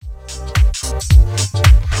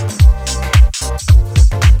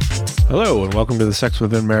Hello, and welcome to the Sex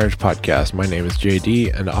Within Marriage podcast. My name is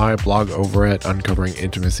JD, and I blog over at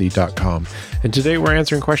uncoveringintimacy.com. And today we're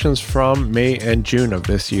answering questions from May and June of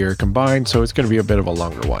this year combined, so it's going to be a bit of a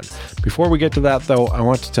longer one. Before we get to that, though, I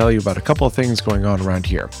want to tell you about a couple of things going on around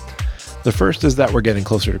here. The first is that we're getting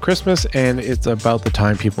closer to Christmas, and it's about the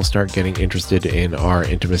time people start getting interested in our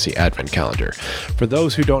Intimacy Advent Calendar. For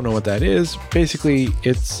those who don't know what that is, basically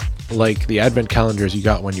it's like the Advent calendars you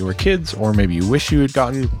got when you were kids, or maybe you wish you had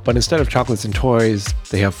gotten, but instead of chocolates and toys,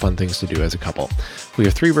 they have fun things to do as a couple. We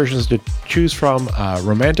have 3 versions to choose from: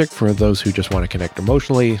 romantic for those who just want to connect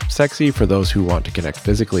emotionally, sexy for those who want to connect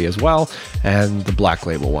physically as well, and the black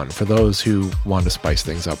label one for those who want to spice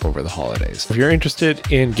things up over the holidays. If you're interested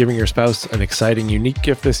in giving your spouse an exciting, unique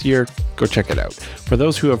gift this year, go check it out. For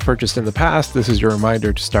those who have purchased in the past, this is your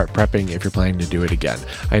reminder to start prepping if you're planning to do it again.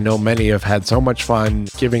 I know many have had so much fun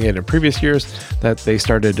giving it in previous years that they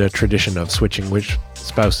started a tradition of switching which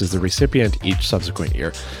spouse is the recipient each subsequent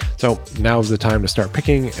year. So now is the time to start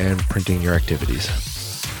picking and printing your activities.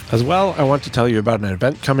 As well, I want to tell you about an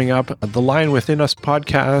event coming up. The Lion Within Us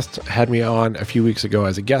podcast had me on a few weeks ago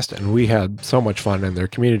as a guest, and we had so much fun, and their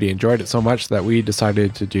community enjoyed it so much that we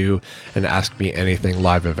decided to do an Ask Me Anything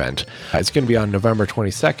live event. It's going to be on November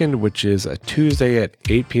 22nd, which is a Tuesday at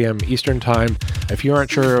 8 p.m. Eastern Time. If you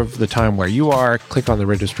aren't sure of the time where you are, click on the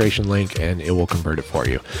registration link and it will convert it for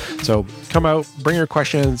you. So come out, bring your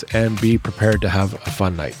questions, and be prepared to have a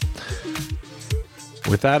fun night.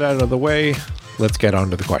 With that out of the way, let's get on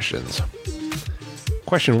to the questions.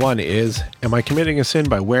 Question 1 is, am I committing a sin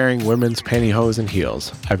by wearing women's pantyhose and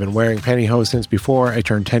heels? I've been wearing pantyhose since before I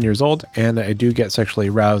turned 10 years old, and I do get sexually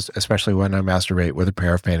aroused, especially when I masturbate with a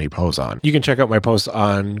pair of pantyhose on. You can check out my posts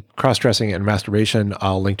on cross-dressing and masturbation.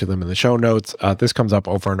 I'll link to them in the show notes. This comes up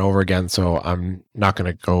over and over again, so I'm not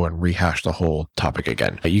going to go and rehash the whole topic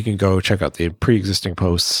again. You can go check out the pre-existing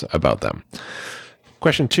posts about them.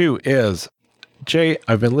 Question 2 is, Jay,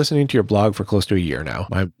 I've been listening to your blog for close to a year now.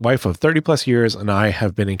 My wife of 30 plus years and I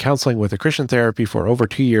have been in counseling with a Christian therapy for over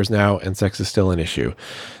 2 years now, and sex is still an issue.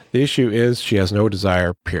 The issue is she has no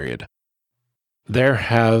desire, period. There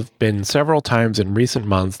have been several times in recent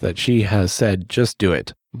months that she has said, just do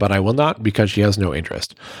it, but I will not because she has no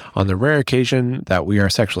interest. On the rare occasion that we are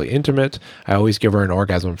sexually intimate, I always give her an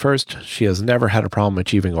orgasm first. She has never had a problem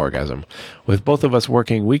achieving orgasm. With both of us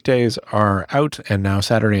working, weekdays are out, and now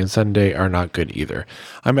Saturday and Sunday are not good either.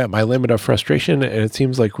 I'm at my limit of frustration, and it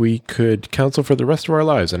seems like we could counsel for the rest of our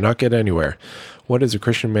lives and not get anywhere. What is a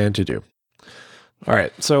Christian man to do? All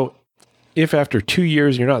right, so if after 2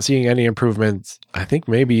 years you're not seeing any improvements, I think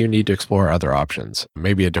maybe you need to explore other options.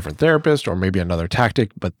 Maybe a different therapist or maybe another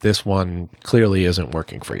tactic, but this one clearly isn't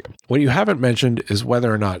working for you. What you haven't mentioned is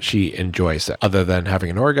whether or not she enjoys sex, other than having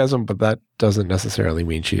an orgasm, but that doesn't necessarily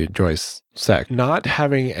mean she enjoys sex. Not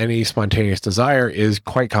having any spontaneous desire is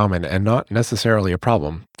quite common and not necessarily a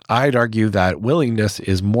problem. I'd argue that willingness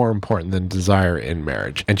is more important than desire in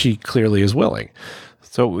marriage, and she clearly is willing.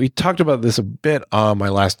 So we talked about this a bit on my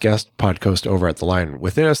last guest podcast over at The Lion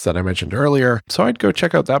Within Us that I mentioned earlier. So I'd go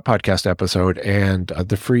check out that podcast episode and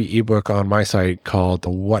the free ebook on my site called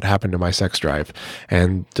What Happened to My Sex Drive,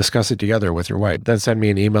 and discuss it together with your wife. Then send me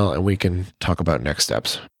an email and we can talk about next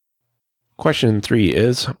steps. Question 3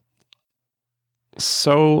 is,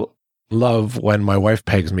 so love when my wife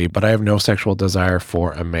pegs me, but I have no sexual desire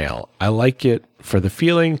for a male. I like it for the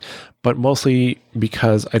feeling, but mostly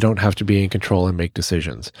because I don't have to be in control and make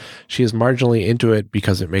decisions. She is marginally into it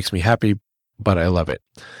because it makes me happy, but I love it.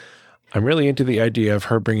 I'm really into the idea of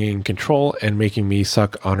her bringing control and making me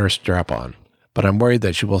suck on her strap-on, but I'm worried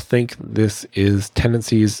that she will think this is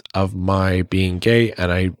tendencies of my being gay,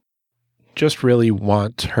 and I just really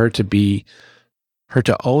want her to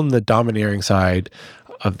own the domineering side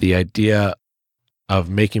of the idea of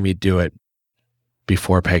making me do it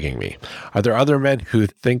before pegging me. Are there other men who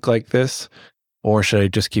think like this, or should I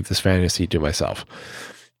just keep this fantasy to myself?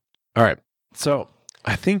 All right. So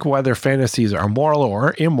I think whether fantasies are moral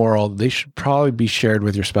or immoral, they should probably be shared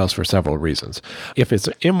with your spouse for several reasons. If it's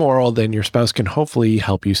immoral, then your spouse can hopefully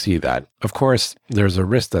help you see that. Of course, there's a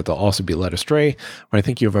risk that they'll also be led astray, but I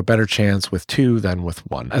think you have a better chance with 2 than with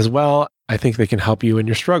 1. As well, I think they can help you in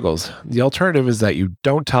your struggles. The alternative is that you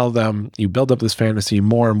don't tell them, you build up this fantasy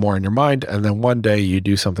more and more in your mind, and then one day you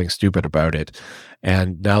do something stupid about it.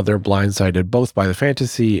 And now they're blindsided both by the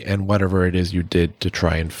fantasy and whatever it is you did to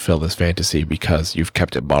try and fill this fantasy because you've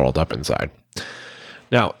kept it bottled up inside.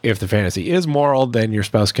 Now, if the fantasy is moral, then your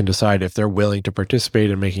spouse can decide if they're willing to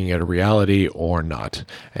participate in making it a reality or not.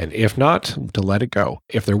 And if not, to let it go.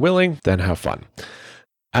 If they're willing, then have fun.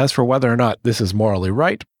 As for whether or not this is morally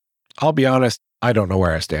right, I'll be honest, I don't know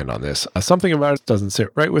where I stand on this. Something about it doesn't sit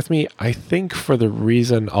right with me. I think for the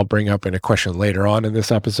reason I'll bring up in a question later on in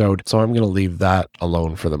this episode, so I'm going to leave that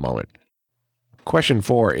alone for the moment. Question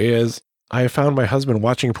 4 is, I have found my husband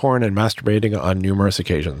watching porn and masturbating on numerous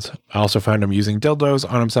occasions. I also found him using dildos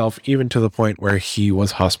on himself, even to the point where he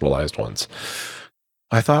was hospitalized once.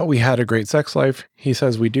 I thought we had a great sex life. He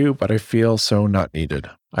says we do, but I feel so not needed.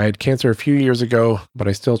 I had cancer a few years ago, but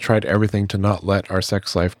I still tried everything to not let our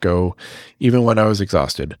sex life go, even when I was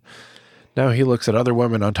exhausted. Now he looks at other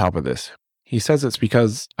women on top of this. He says it's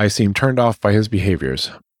because I seem turned off by his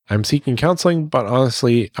behaviors. I'm seeking counseling, but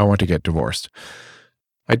honestly, I want to get divorced.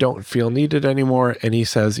 I don't feel needed anymore, and he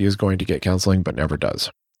says he is going to get counseling, but never does.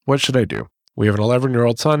 What should I do? We have an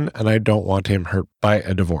 11-year-old son, and I don't want him hurt by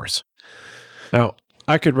a divorce. Now,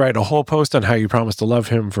 I could write a whole post on how you promise to love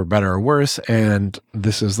him for better or worse, and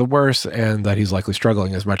this is the worst, and that he's likely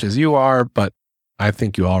struggling as much as you are, but I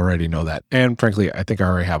think you already know that. And frankly, I think I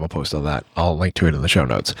already have a post on that. I'll link to it in the show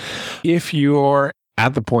notes. If you're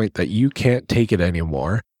at the point that you can't take it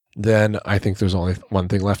anymore, then I think there's only one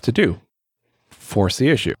thing left to do. Force the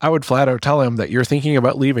issue. I would flat out tell him that you're thinking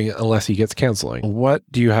about leaving unless he gets counseling. What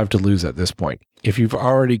do you have to lose at this point? If you've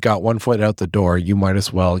already got one foot out the door, you might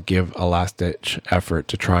as well give a last-ditch effort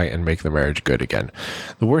to try and make the marriage good again.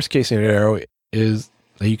 The worst case scenario is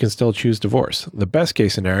that you can still choose divorce. The best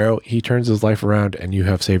case scenario, he turns his life around and you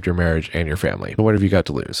have saved your marriage and your family. So what have you got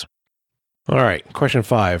to lose? All right, question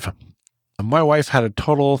 5. My wife had a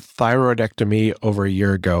total thyroidectomy over a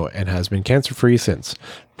year ago and has been cancer-free since.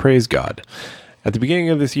 Praise God. At the beginning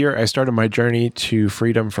of this year, I started my journey to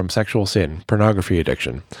freedom from sexual sin, pornography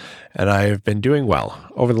addiction, and I have been doing well.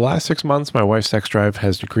 Over the last 6 months, my wife's sex drive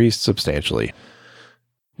has decreased substantially.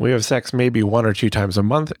 We have sex maybe 1 or 2 times a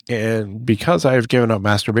month, and because I have given up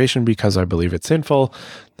masturbation because I believe it's sinful,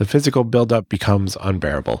 the physical buildup becomes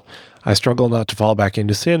unbearable. I struggle not to fall back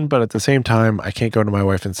into sin, but at the same time, I can't go to my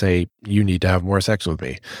wife and say, you need to have more sex with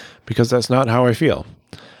me, because that's not how I feel.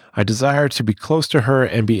 I desire to be close to her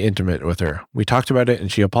and be intimate with her. We talked about it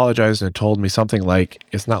and she apologized and told me something like,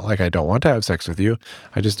 it's not like I don't want to have sex with you,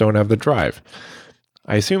 I just don't have the drive.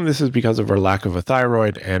 I assume this is because of her lack of a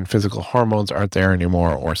thyroid and physical hormones aren't there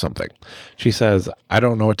anymore or something. She says, I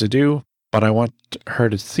don't know what to do, but I want her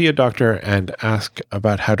to see a doctor and ask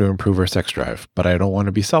about how to improve her sex drive, but I don't want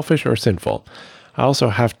to be selfish or sinful. I also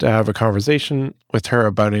have to have a conversation with her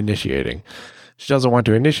about initiating. She doesn't want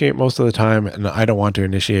to initiate most of the time, and I don't want to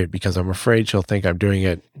initiate because I'm afraid she'll think I'm doing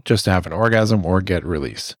it just to have an orgasm or get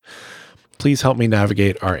release. Please help me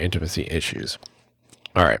navigate our intimacy issues.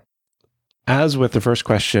 All right. As with the first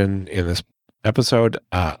question in this episode,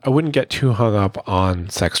 I wouldn't get too hung up on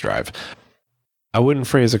sex drive. I wouldn't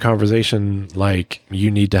phrase a conversation like,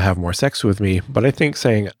 you need to have more sex with me, but I think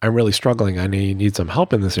saying, I'm really struggling, I need some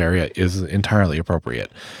help in this area is entirely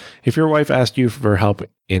appropriate. If your wife asked you for help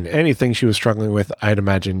in anything she was struggling with, I'd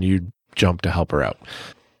imagine you'd jump to help her out.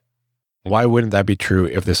 Why wouldn't that be true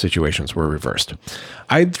if the situations were reversed?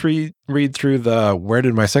 I'd read through the Where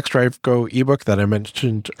Did My Sex Drive Go ebook that I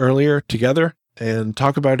mentioned earlier together and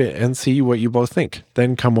talk about it and see what you both think.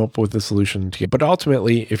 Then come up with a solution together. But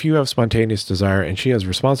ultimately, if you have spontaneous desire and she has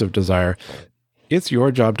responsive desire, it's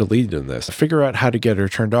your job to lead in this. Figure out how to get her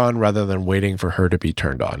turned on rather than waiting for her to be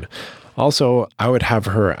turned on. Also, I would have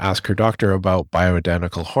her ask her doctor about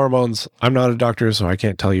bioidentical hormones. I'm not a doctor, so I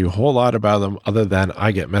can't tell you a whole lot about them other than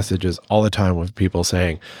I get messages all the time with people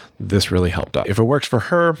saying, this really helped out. If it works for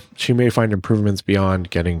her, she may find improvements beyond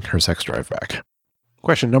getting her sex drive back.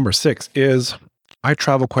 Question number 6 is, I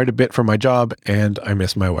travel quite a bit for my job and I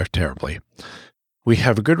miss my wife terribly. We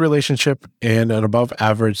have a good relationship and an above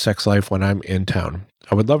average sex life when I'm in town.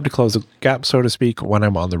 I would love to close the gap, so to speak, when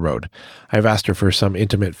I'm on the road. I've asked her for some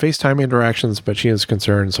intimate FaceTime interactions, but she is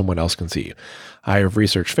concerned someone else can see. I have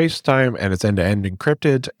researched FaceTime and it's end-to-end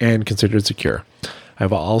encrypted and considered secure.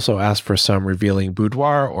 I've also asked for some revealing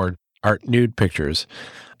boudoir or art nude pictures.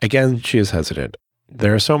 Again, she is hesitant.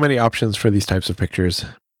 There are so many options for these types of pictures.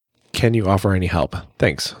 Can you offer any help?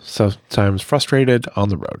 Thanks. Sometimes frustrated on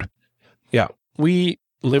the road. Yeah, we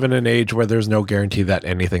live in an age where there's no guarantee that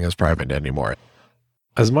anything is private anymore.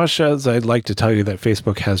 As much as I'd like to tell you that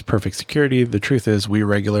Facebook has perfect security, the truth is we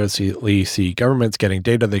regularly see governments getting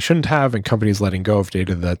data they shouldn't have and companies letting go of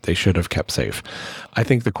data that they should have kept safe. I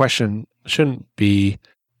think the question shouldn't be,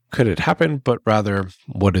 could it happen, but rather,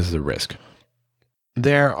 what is the risk?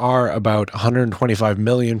 There are about 125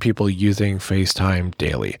 million people using FaceTime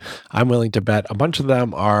daily. I'm willing to bet a bunch of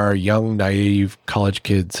them are young, naive college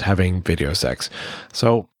kids having video sex.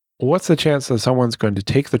 So what's the chance that someone's going to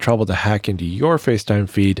take the trouble to hack into your FaceTime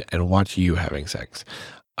feed and watch you having sex?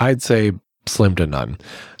 I'd say slim to none.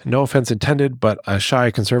 No offense intended, but a shy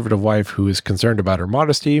conservative wife who is concerned about her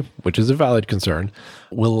modesty, which is a valid concern,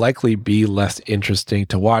 will likely be less interesting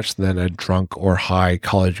to watch than a drunk or high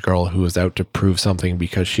college girl who is out to prove something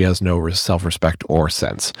because she has no self-respect or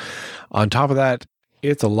sense. On top of that,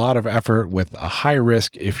 it's a lot of effort with a high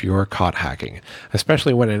risk if you're caught hacking,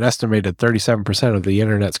 especially when an estimated 37% of the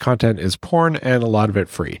internet's content is porn and a lot of it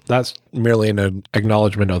free. That's merely an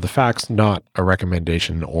acknowledgement of the facts, not a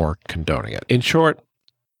recommendation or condoning it. In short,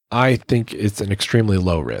 I think it's an extremely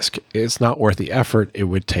low risk. It's not worth the effort it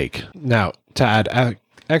would take. Now, to add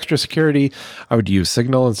extra security, I would use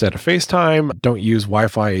Signal instead of FaceTime. Don't use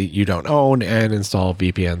Wi-Fi you don't own, and install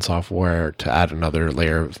VPN software to add another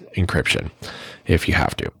layer of encryption if you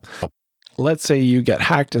have to. Let's say you get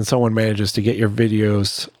hacked and someone manages to get your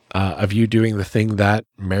videos of you doing the thing that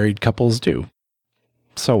married couples do.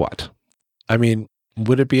 So what? I mean,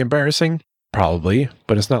 would it be embarrassing? Probably,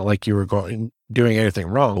 but it's not like you were doing anything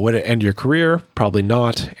wrong. Would it end your career? Probably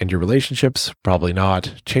not. End your relationships? Probably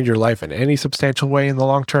not. Change your life in any substantial way in the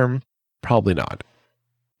long term? Probably not.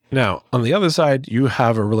 Now, on the other side, you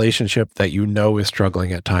have a relationship that you know is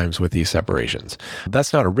struggling at times with these separations.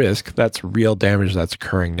 That's not a risk. That's real damage that's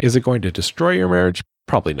occurring. Is it going to destroy your marriage?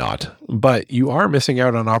 Probably not. But you are missing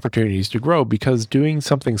out on opportunities to grow because doing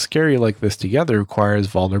something scary like this together requires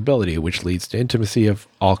vulnerability, which leads to intimacy of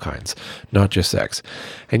all kinds, not just sex.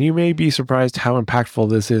 And you may be surprised how impactful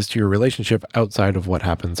this is to your relationship outside of what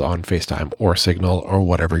happens on FaceTime or Signal or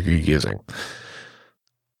whatever you're using.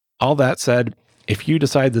 All that said, if you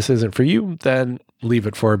decide this isn't for you, then leave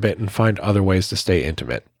it for a bit and find other ways to stay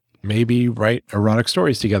intimate. Maybe write erotic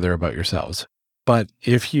stories together about yourselves. But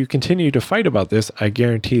if you continue to fight about this, I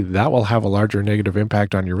guarantee that will have a larger negative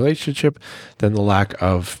impact on your relationship than the lack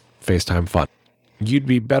of FaceTime fun. You'd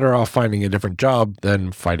be better off finding a different job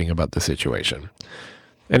than fighting about the situation.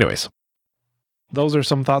 Anyways, those are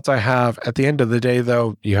some thoughts I have. At the end of the day,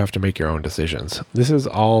 though, you have to make your own decisions. This is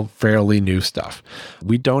all fairly new stuff.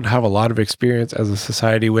 We don't have a lot of experience as a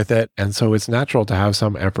society with it, and so it's natural to have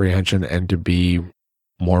some apprehension and to be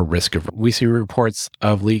more risk averse. We see reports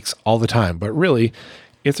of leaks all the time, but really,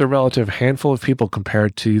 it's a relative handful of people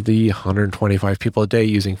compared to the 125 people a day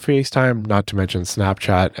using FaceTime, not to mention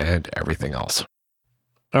Snapchat and everything else.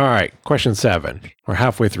 All right, question 7. We're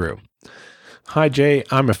halfway through. Hi, Jay.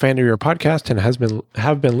 I'm a fan of your podcast and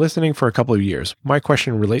have been listening for a couple of years. My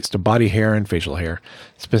question relates to body hair and facial hair.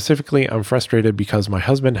 Specifically, I'm frustrated because my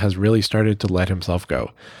husband has really started to let himself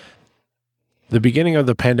go. The beginning of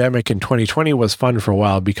the pandemic in 2020 was fun for a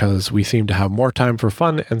while because we seemed to have more time for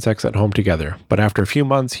fun and sex at home together. But after a few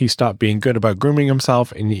months, he stopped being good about grooming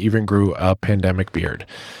himself and he even grew a pandemic beard,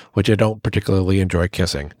 which I don't particularly enjoy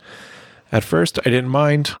kissing. At first, I didn't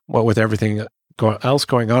mind. What with everything else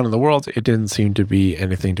going on in the world, it didn't seem to be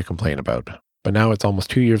anything to complain about. But now it's almost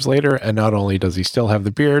 2 years later, and not only does he still have the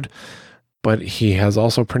beard, but he has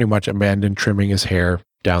also pretty much abandoned trimming his hair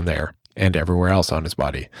down there and everywhere else on his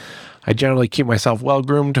body. I generally keep myself well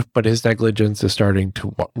groomed, but his negligence is starting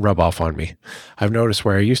to rub off on me. I've noticed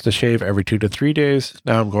where I used to shave every 2 to 3 days,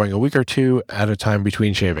 now I'm going a week or two at a time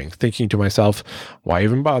between shaving, thinking to myself, why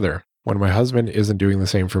even bother when my husband isn't doing the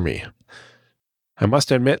same for me? I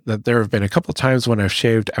must admit that there have been a couple times when I've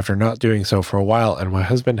shaved after not doing so for a while, and my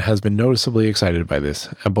husband has been noticeably excited by this.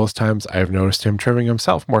 And both times I have noticed him trimming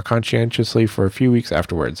himself more conscientiously for a few weeks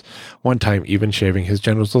afterwards, one time even shaving his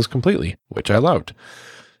genitals completely, which I loved.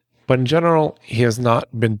 But in general, he has not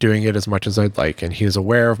been doing it as much as I'd like, and he is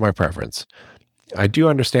aware of my preference. I do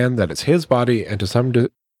understand that it's his body, and to some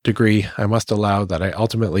degree, I must allow that I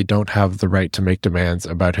ultimately don't have the right to make demands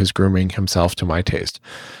about his grooming himself to my taste.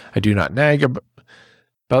 I do not nag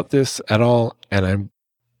about this at all, and I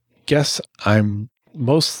guess I'm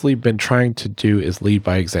mostly been trying to do is lead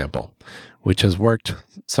by example, which has worked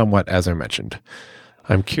somewhat as I mentioned.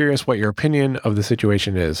 I'm curious what your opinion of the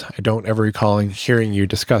situation is. I don't ever recall hearing you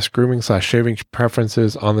discuss grooming/shaving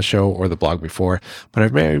preferences on the show or the blog before, but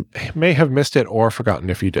I may have missed it or forgotten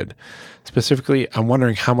if you did. Specifically, I'm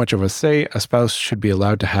wondering how much of a say a spouse should be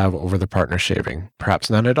allowed to have over the partner shaving. Perhaps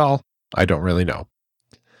none at all. I don't really know.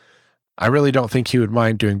 I really don't think he would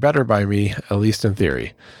mind doing better by me, at least in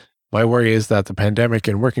theory. My worry is that the pandemic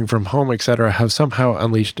and working from home, etc., have somehow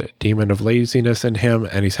unleashed a demon of laziness in him,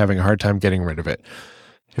 and he's having a hard time getting rid of it.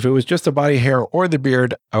 If it was just the body hair or the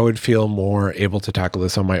beard, I would feel more able to tackle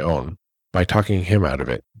this on my own, by talking him out of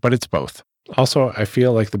it. But it's both. Also, I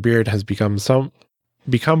feel like the beard has become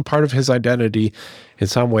part of his identity in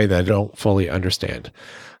some way that I don't fully understand.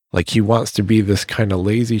 Like he wants to be this kind of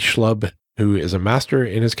lazy schlub who is a master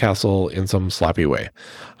in his castle in some sloppy way.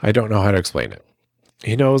 I don't know how to explain it.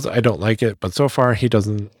 He knows I don't like it, but so far he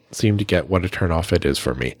doesn't seem to get what a turnoff it is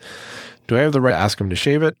for me. Do I have the right to ask him to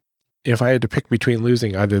shave it? If I had to pick between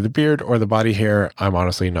losing either the beard or the body hair, I'm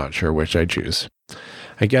honestly not sure which I'd choose.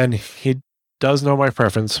 Again, he does know my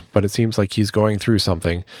preference, but it seems like he's going through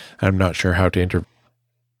something, and I'm not sure how to intervene.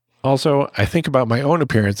 Also, I think about my own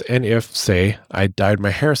appearance, and if, say, I dyed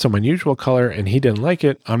my hair some unusual color and he didn't like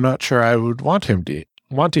it, I'm not sure I would want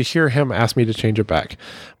to hear him ask me to change it back.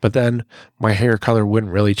 But then my hair color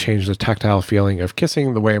wouldn't really change the tactile feeling of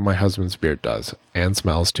kissing the way my husband's beard does, and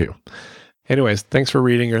smells too. Anyways, thanks for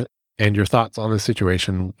reading, and your thoughts on the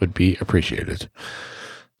situation would be appreciated.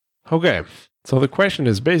 Okay, so the question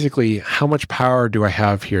is basically, how much power do I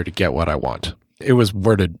have here to get what I want? It was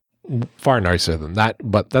worded far nicer than that,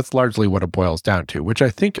 but that's largely what it boils down to, which I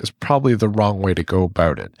think is probably the wrong way to go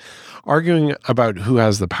about it. Arguing about who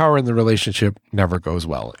has the power in the relationship never goes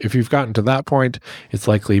well. If you've gotten to that point, it's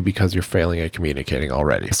likely because you're failing at communicating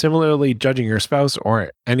already. Similarly, judging your spouse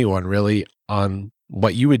or anyone really on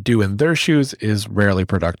what you would do in their shoes is rarely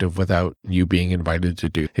productive without you being invited to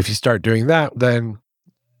do. If you start doing that, then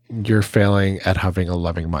you're failing at having a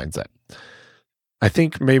loving mindset. I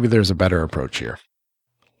think maybe there's a better approach here.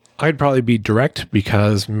 I'd probably be direct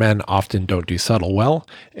because men often don't do subtle well,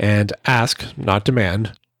 and ask, not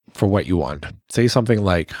demand, for what you want. Say something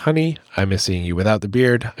like, honey, I miss seeing you without the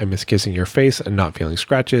beard. I miss kissing your face and not feeling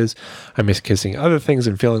scratches. I miss kissing other things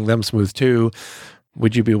and feeling them smooth too.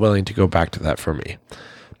 Would you be willing to go back to that for me?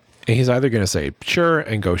 And he's either going to say, sure,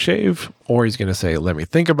 and go shave, or he's going to say, let me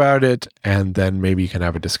think about it, and then maybe you can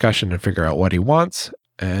have a discussion and figure out what he wants.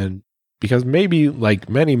 And because maybe, like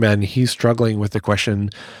many men, he's struggling with the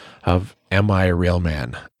question of, am I a real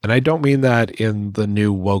man? And I don't mean that in the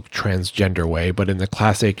new woke transgender way, but in the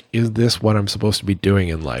classic, is this what I'm supposed to be doing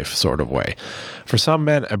in life sort of way. For some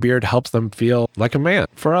men, a beard helps them feel like a man.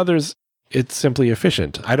 For others, it's simply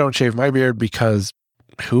efficient. I don't shave my beard because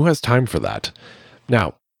who has time for that?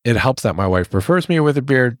 Now, it helps that my wife prefers me with a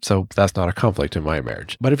beard, so that's not a conflict in my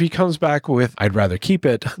marriage. But if he comes back with, I'd rather keep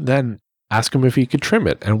it, then ask him if he could trim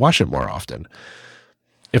it and wash it more often.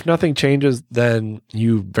 If nothing changes, then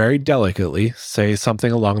you very delicately say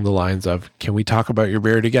something along the lines of, can we talk about your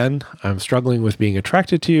beard again? I'm struggling with being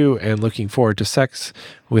attracted to you and looking forward to sex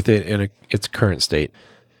with it in its current state.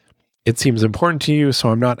 It seems important to you, so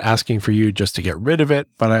I'm not asking for you just to get rid of it,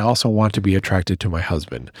 but I also want to be attracted to my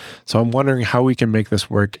husband. So I'm wondering how we can make this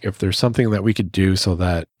work, if there's something that we could do so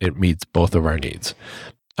that it meets both of our needs.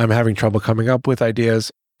 I'm having trouble coming up with ideas,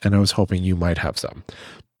 and I was hoping you might have some.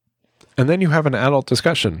 And then you have an adult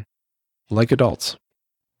discussion, like adults.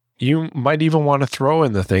 You might even want to throw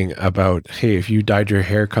in the thing about, hey, if you dyed your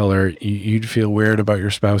hair color, you'd feel weird about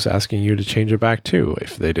your spouse asking you to change it back too,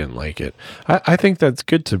 if they didn't like it. I think that's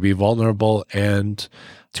good to be vulnerable and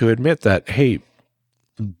to admit that, hey,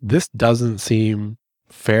 this doesn't seem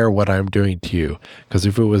fair what I'm doing to you, because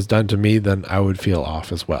if it was done to me, then I would feel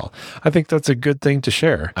off as well. I think that's a good thing to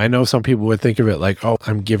share. I know some people would think of it like, oh,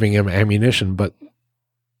 I'm giving him ammunition, but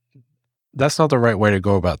that's not the right way to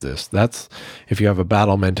go about this. That's if you have a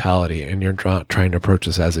battle mentality and you're not trying to approach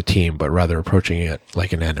this as a team, but rather approaching it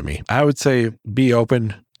like an enemy. I would say be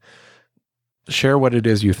open, share what it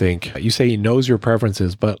is you think. You say he knows your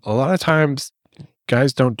preferences, but a lot of times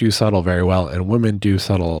guys don't do subtle very well and women do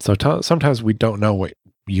subtle. So sometimes we don't know what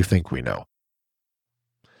you think we know.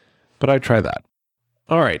 But I'd try that.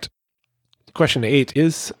 All right. Question 8,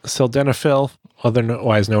 is sildenafil,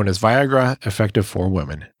 otherwise known as Viagra, effective for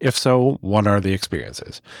women? If so, what are the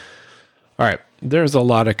experiences? All right, there's a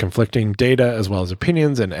lot of conflicting data as well as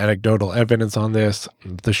opinions and anecdotal evidence on this.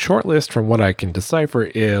 The short list from what I can decipher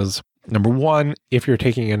is, number 1, if you're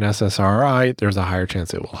taking an SSRI, there's a higher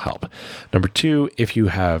chance it will help. Number 2, if you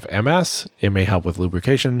have MS, it may help with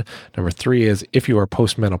lubrication. Number 3 is if you are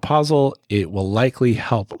postmenopausal, it will likely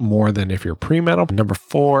help more than if you're premenopausal. Number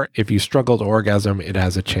 4, if you struggle to orgasm, it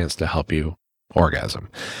has a chance to help you orgasm.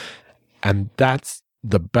 And that's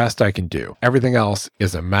the best I can do. Everything else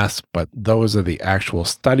is a mess, but those are the actual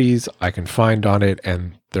studies I can find on it.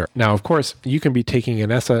 And now, of course, you can be taking an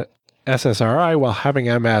SSRI while having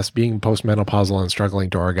MS, being postmenopausal and struggling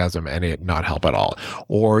to orgasm, and it not help at all.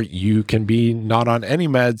 Or you can be not on any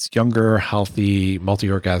meds, younger, healthy,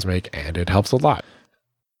 multi-orgasmic, and it helps a lot.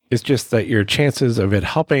 It's just that your chances of it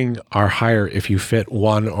helping are higher if you fit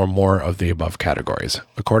one or more of the above categories,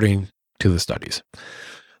 according to the studies.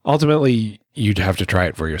 Ultimately, you'd have to try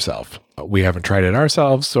it for yourself. We haven't tried it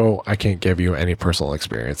ourselves, so I can't give you any personal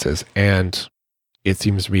experiences, and it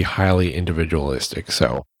seems to be highly individualistic,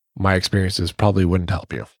 so my experiences probably wouldn't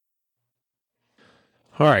help you.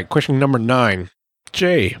 All right, question number 9.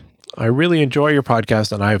 Jay, I really enjoy your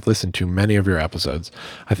podcast and I have listened to many of your episodes.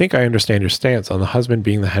 I think I understand your stance on the husband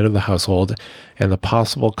being the head of the household and the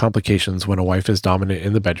possible complications when a wife is dominant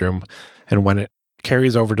in the bedroom and when it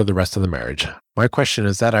carries over to the rest of the marriage. My question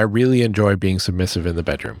is that I really enjoy being submissive in the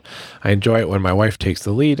bedroom. I enjoy it when my wife takes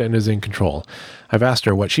the lead and is in control. I've asked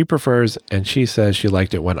her what she prefers, and she says she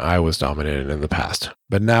liked it when I was dominated in the past.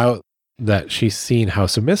 But now that she's seen how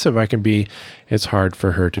submissive I can be, it's hard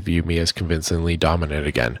for her to view me as convincingly dominant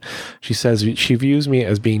again. She says she views me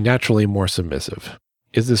as being naturally more submissive.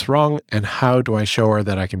 Is this wrong? And how do I show her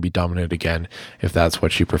that I can be dominant again if that's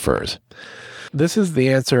what she prefers? This is the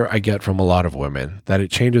answer I get from a lot of women, that it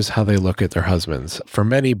changes how they look at their husbands. For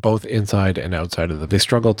many, both inside and outside of them, they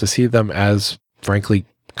struggle to see them as, frankly,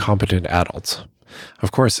 competent adults.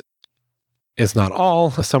 Of course, it's not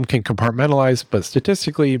all. Some can compartmentalize, but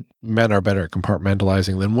statistically, men are better at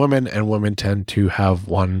compartmentalizing than women, and women tend to have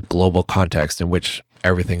one global context in which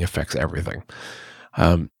everything affects everything.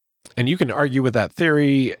 And you can argue with that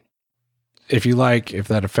theory if you like, if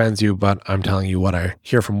that offends you, but I'm telling you what I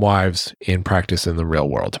hear from wives in practice in the real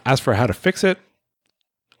world. As for how to fix it,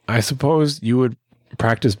 I suppose you would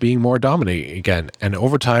practice being more dominating again, and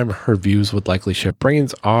over time, her views would likely shift.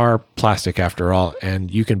 Brains are plastic after all,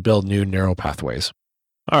 and you can build new neural pathways.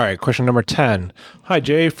 All right, question number 10. Hi,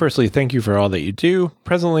 Jay. Firstly, thank you for all that you do.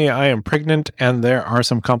 Presently, I am pregnant, and there are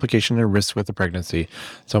some complications and risks with the pregnancy.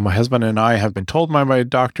 So my husband and I have been told by my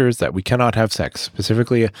doctors that we cannot have sex.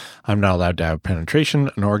 Specifically, I'm not allowed to have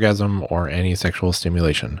penetration, an orgasm, or any sexual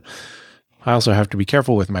stimulation. I also have to be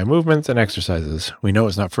careful with my movements and exercises. We know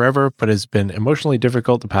it's not forever, but it's been emotionally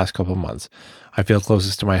difficult the past couple of months. I feel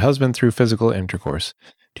closest to my husband through physical intercourse.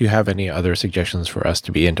 Do you have any other suggestions for us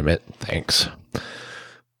to be intimate? Thanks.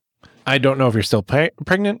 I don't know if you're still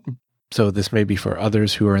pregnant, so this may be for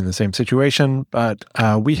others who are in the same situation, but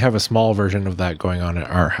we have a small version of that going on at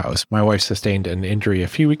our house. My wife sustained an injury a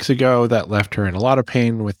few weeks ago that left her in a lot of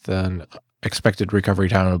pain with an expected recovery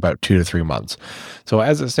time of about 2 to 3 months. So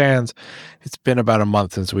as it stands, it's been about a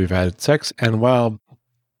month since we've had sex, and well,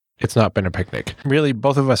 it's not been a picnic. Really,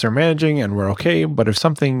 both of us are managing and we're okay, but if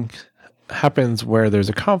something happens where there's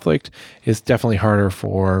a conflict, it's definitely harder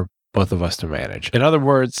for both of us to manage. In other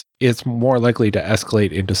words, it's more likely to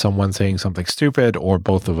escalate into someone saying something stupid or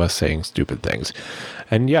both of us saying stupid things.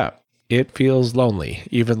 And yeah, it feels lonely,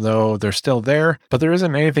 even though they're still there, but there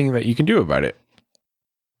isn't anything that you can do about it.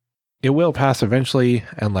 It will pass eventually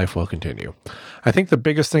and life will continue. I think the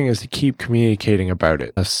biggest thing is to keep communicating about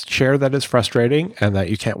it. Share that it's frustrating and that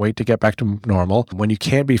you can't wait to get back to normal. When you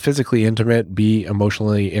can't be physically intimate, be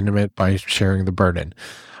emotionally intimate by sharing the burden.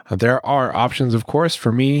 There are options, of course.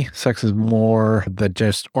 For me, sex is more than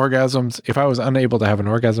just orgasms. If I was unable to have an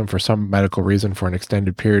orgasm for some medical reason for an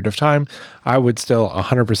extended period of time, I would still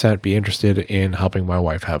 100% be interested in helping my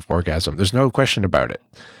wife have orgasm. There's no question about it.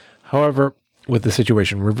 However, with the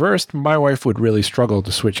situation reversed, my wife would really struggle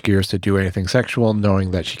to switch gears to do anything sexual,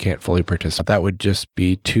 knowing that she can't fully participate. That would just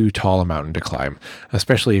be too tall a mountain to climb,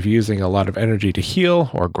 especially if you're using a lot of energy to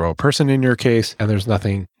heal or grow a person in your case, and there's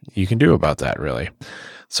nothing you can do about that, really.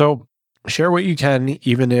 So share what you can,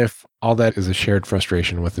 even if all that is a shared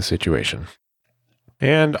frustration with the situation.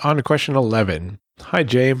 And on to question 11. Hi,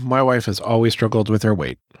 Jay. My wife has always struggled with her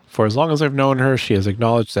weight. For as long as I've known her, she has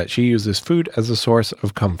acknowledged that she uses food as a source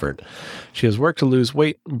of comfort. She has worked to lose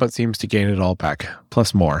weight, but seems to gain it all back,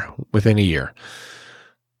 plus more, within a year.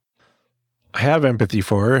 I have empathy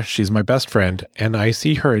for her. She's my best friend, and I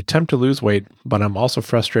see her attempt to lose weight, but I'm also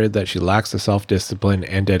frustrated that she lacks the self-discipline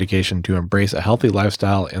and dedication to embrace a healthy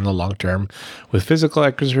lifestyle in the long term with physical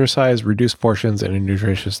exercise, reduced portions, and a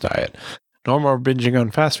nutritious diet. No more binging on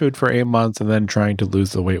fast food for 8 months and then trying to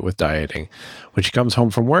lose the weight with dieting. When she comes home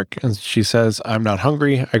from work and she says, "I'm not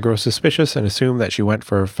hungry," I grow suspicious and assume that she went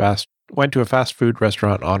to a fast food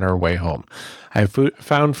restaurant on her way home. I have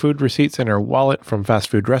found food receipts in her wallet from fast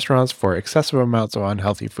food restaurants for excessive amounts of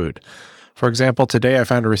unhealthy food. For example, today I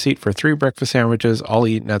found a receipt for 3 breakfast sandwiches, all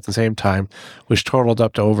eaten at the same time, which totaled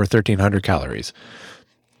up to over 1,300 calories.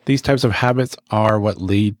 These types of habits are what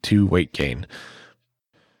lead to weight gain.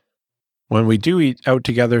 When we do eat out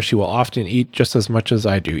together, she will often eat just as much as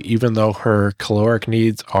I do, even though her caloric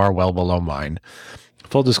needs are well below mine.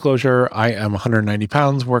 Full disclosure, I am 190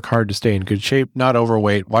 pounds, work hard to stay in good shape, not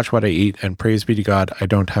overweight, watch what I eat, and praise be to God, I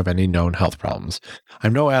don't have any known health problems.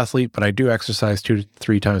 I'm no athlete, but I do exercise 2 to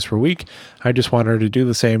 3 times per week. I just want her to do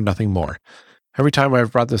the same, nothing more. Every time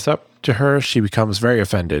I've brought this up to her, she becomes very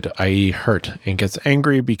offended, i.e. hurt, and gets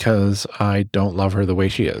angry because I don't love her the way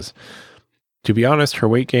she is. To be honest, her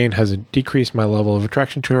weight gain has decreased my level of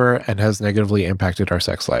attraction to her and has negatively impacted our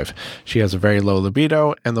sex life. She has a very low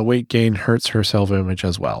libido, and the weight gain hurts her self-image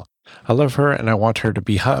as well. I love her and I want her to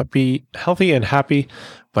be healthy and happy,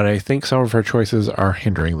 but I think some of her choices are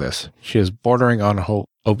hindering this. She is bordering on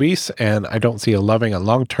obese, and I don't see a loving and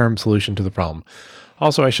long-term solution to the problem.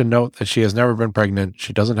 Also, I should note that she has never been pregnant.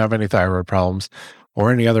 She doesn't have any thyroid problems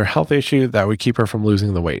or any other health issue that would keep her from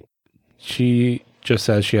losing the weight. She just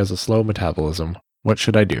says she has a slow metabolism. What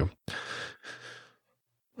should I do?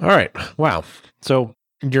 All right. Wow. So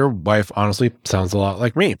your wife honestly sounds a lot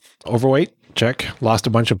like me. Overweight. Check. Lost a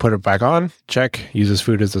bunch and put it back on. Check. Uses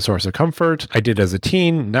food as a source of comfort. I did as a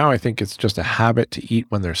teen. Now I think it's just a habit to eat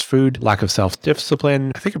when there's food. Lack of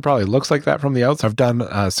self-discipline. I think it probably looks like that from the outside. I've done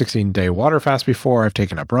a 16-day water fast before. I've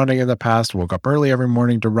taken up running in the past. Woke up early every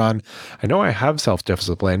morning to run. I know I have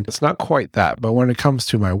self-discipline. It's not quite that, but when it comes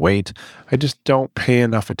to my weight, I just don't pay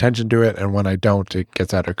enough attention to it. And when I don't, it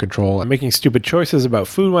gets out of control. I'm making stupid choices about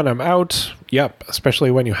food when I'm out. Yep.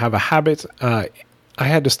 Especially when you have a habit. I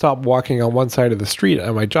had to stop walking on one side of the street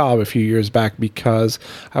at my job a few years back because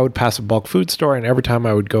I would pass a bulk food store, and every time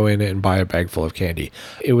I would go in and buy a bag full of candy.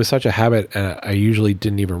 It was such a habit, and I usually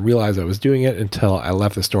didn't even realize I was doing it until I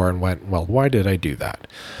left the store and went, well, why did I do that?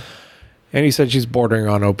 And he said she's bordering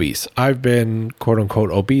on obese. I've been quote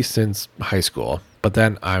unquote obese since high school, but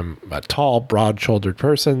then I'm a tall, broad-shouldered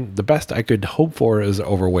person. The best I could hope for is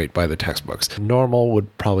overweight by the textbooks. Normal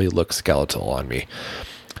would probably look skeletal on me.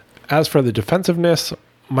 As for the defensiveness,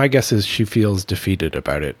 my guess is she feels defeated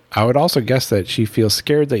about it. I would also guess that she feels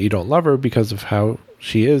scared that you don't love her because of how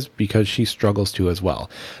she is, because she struggles to as well.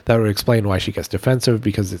 That would explain why she gets defensive,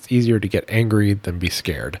 because it's easier to get angry than be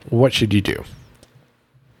scared. What should you do?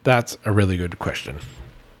 That's a really good question.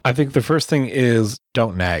 I think the first thing is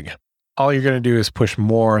don't nag. All you're going to do is push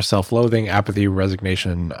more self-loathing, apathy,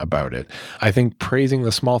 resignation about it. I think praising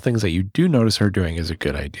the small things that you do notice her doing is a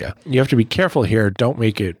good idea. You have to be careful here. Don't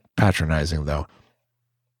make it patronizing, though.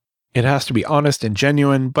 It has to be honest and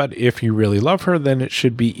genuine, but if you really love her, then it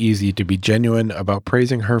should be easy to be genuine about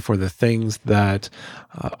praising her for the things that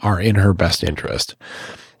are in her best interest.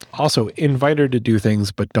 Also, invite her to do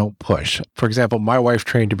things, but don't push. For example, my wife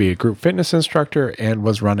trained to be a group fitness instructor and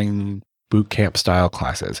was running boot camp style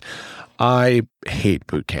classes. I hate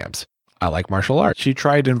boot camps. I like martial arts. She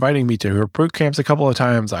tried inviting me to her boot camps a couple of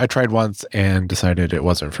times. I tried once and decided it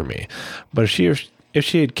wasn't for me. But if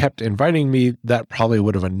she had kept inviting me, that probably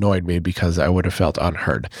would have annoyed me because I would have felt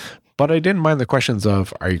unheard. But I didn't mind the questions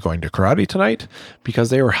of, are you going to karate tonight?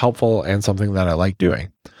 Because they were helpful and something that I like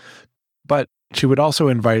doing. But she would also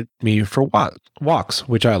invite me for walks,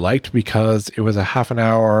 which I liked because it was a half an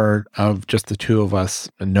hour of just the two of us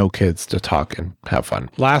and no kids to talk and have fun.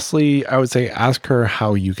 Lastly, I would say ask her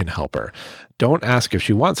how you can help her. Don't ask if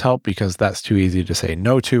she wants help, because that's too easy to say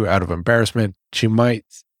no to out of embarrassment. She might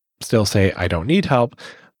still say, I don't need help,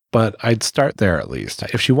 but I'd start there at least.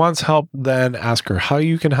 If she wants help, then ask her how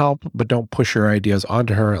you can help, but don't push your ideas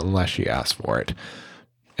onto her unless she asks for it.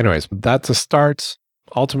 Anyways, that's a start.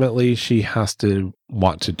 Ultimately, she has to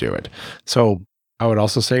want to do it. So I would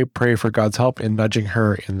also say pray for God's help in nudging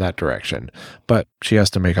her in that direction, but she has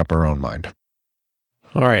to make up her own mind.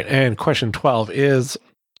 All right. And question 12 is,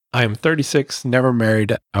 I am 36, never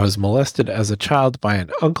married. I was molested as a child by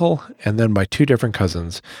an uncle and then by two different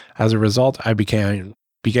cousins. As a result, I began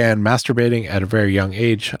masturbating at a very young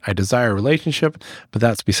age. I desire a relationship, but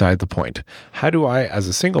that's beside the point. How do I, as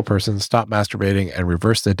a single person, stop masturbating and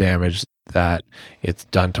reverse the damage that it's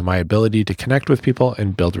done to my ability to connect with people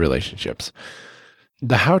and build relationships?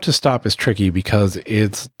 The how to stop is tricky because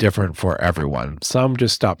it's different for everyone. Some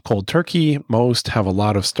just stop cold turkey. Most have a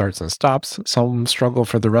lot of starts and stops. Some struggle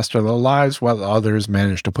for the rest of their lives, while others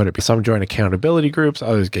manage to put it. Some join accountability groups.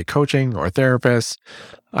 Others get coaching or therapists.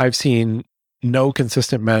 I've seen no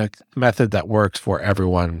consistent method that works for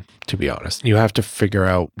everyone, to be honest. You have to figure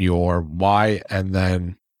out your why and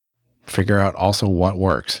then figure out also what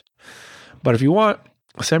works. But if you want,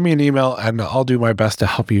 send me an email and I'll do my best to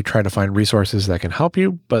help you try to find resources that can help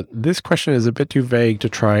you. But this question is a bit too vague to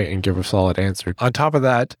try and give a solid answer. On top of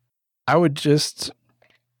that, I would just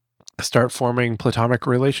start forming platonic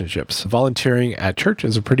relationships. Volunteering at church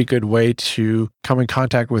is a pretty good way to come in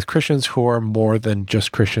contact with Christians who are more than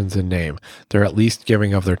just Christians in name. They're at least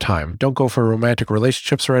giving of their time. Don't go for romantic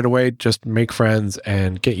relationships right away. Just make friends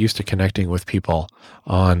and get used to connecting with people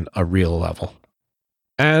on a real level.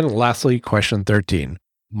 And lastly, question 13.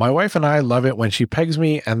 My wife and I love it when she pegs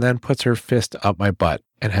me and then puts her fist up my butt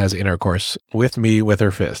and has intercourse with me with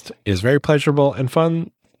her fist. It is very pleasurable and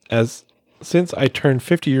fun. Since I turned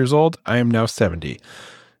 50 years old, I am now 70.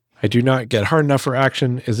 I do not get hard enough for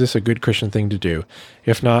action. Is this a good Christian thing to do?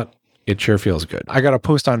 If not, it sure feels good. I got a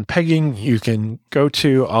post on pegging you can go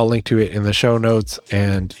to. I'll link to it in the show notes,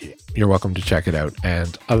 and you're welcome to check it out.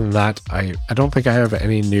 And other than that, I don't think I have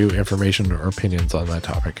any new information or opinions on that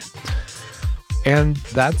topic. And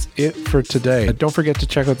that's it for today. Don't forget to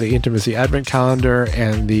check out the Intimacy Advent Calendar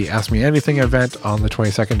and the Ask Me Anything event on the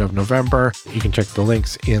 22nd of November. You can check the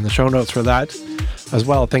links in the show notes for that. As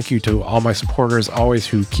well, thank you to all my supporters always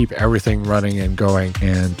who keep everything running and going.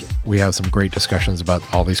 And we have some great discussions about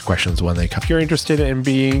all these questions when they come. If you're interested in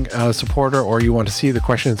being a supporter, or you want to see the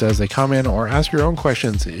questions as they come in, or ask your own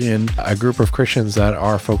questions in a group of Christians that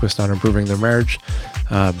are focused on improving their marriage,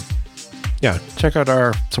 check out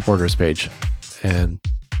our supporters page and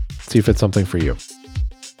see if it's something for you.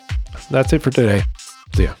 That's it for today.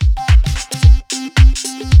 See ya.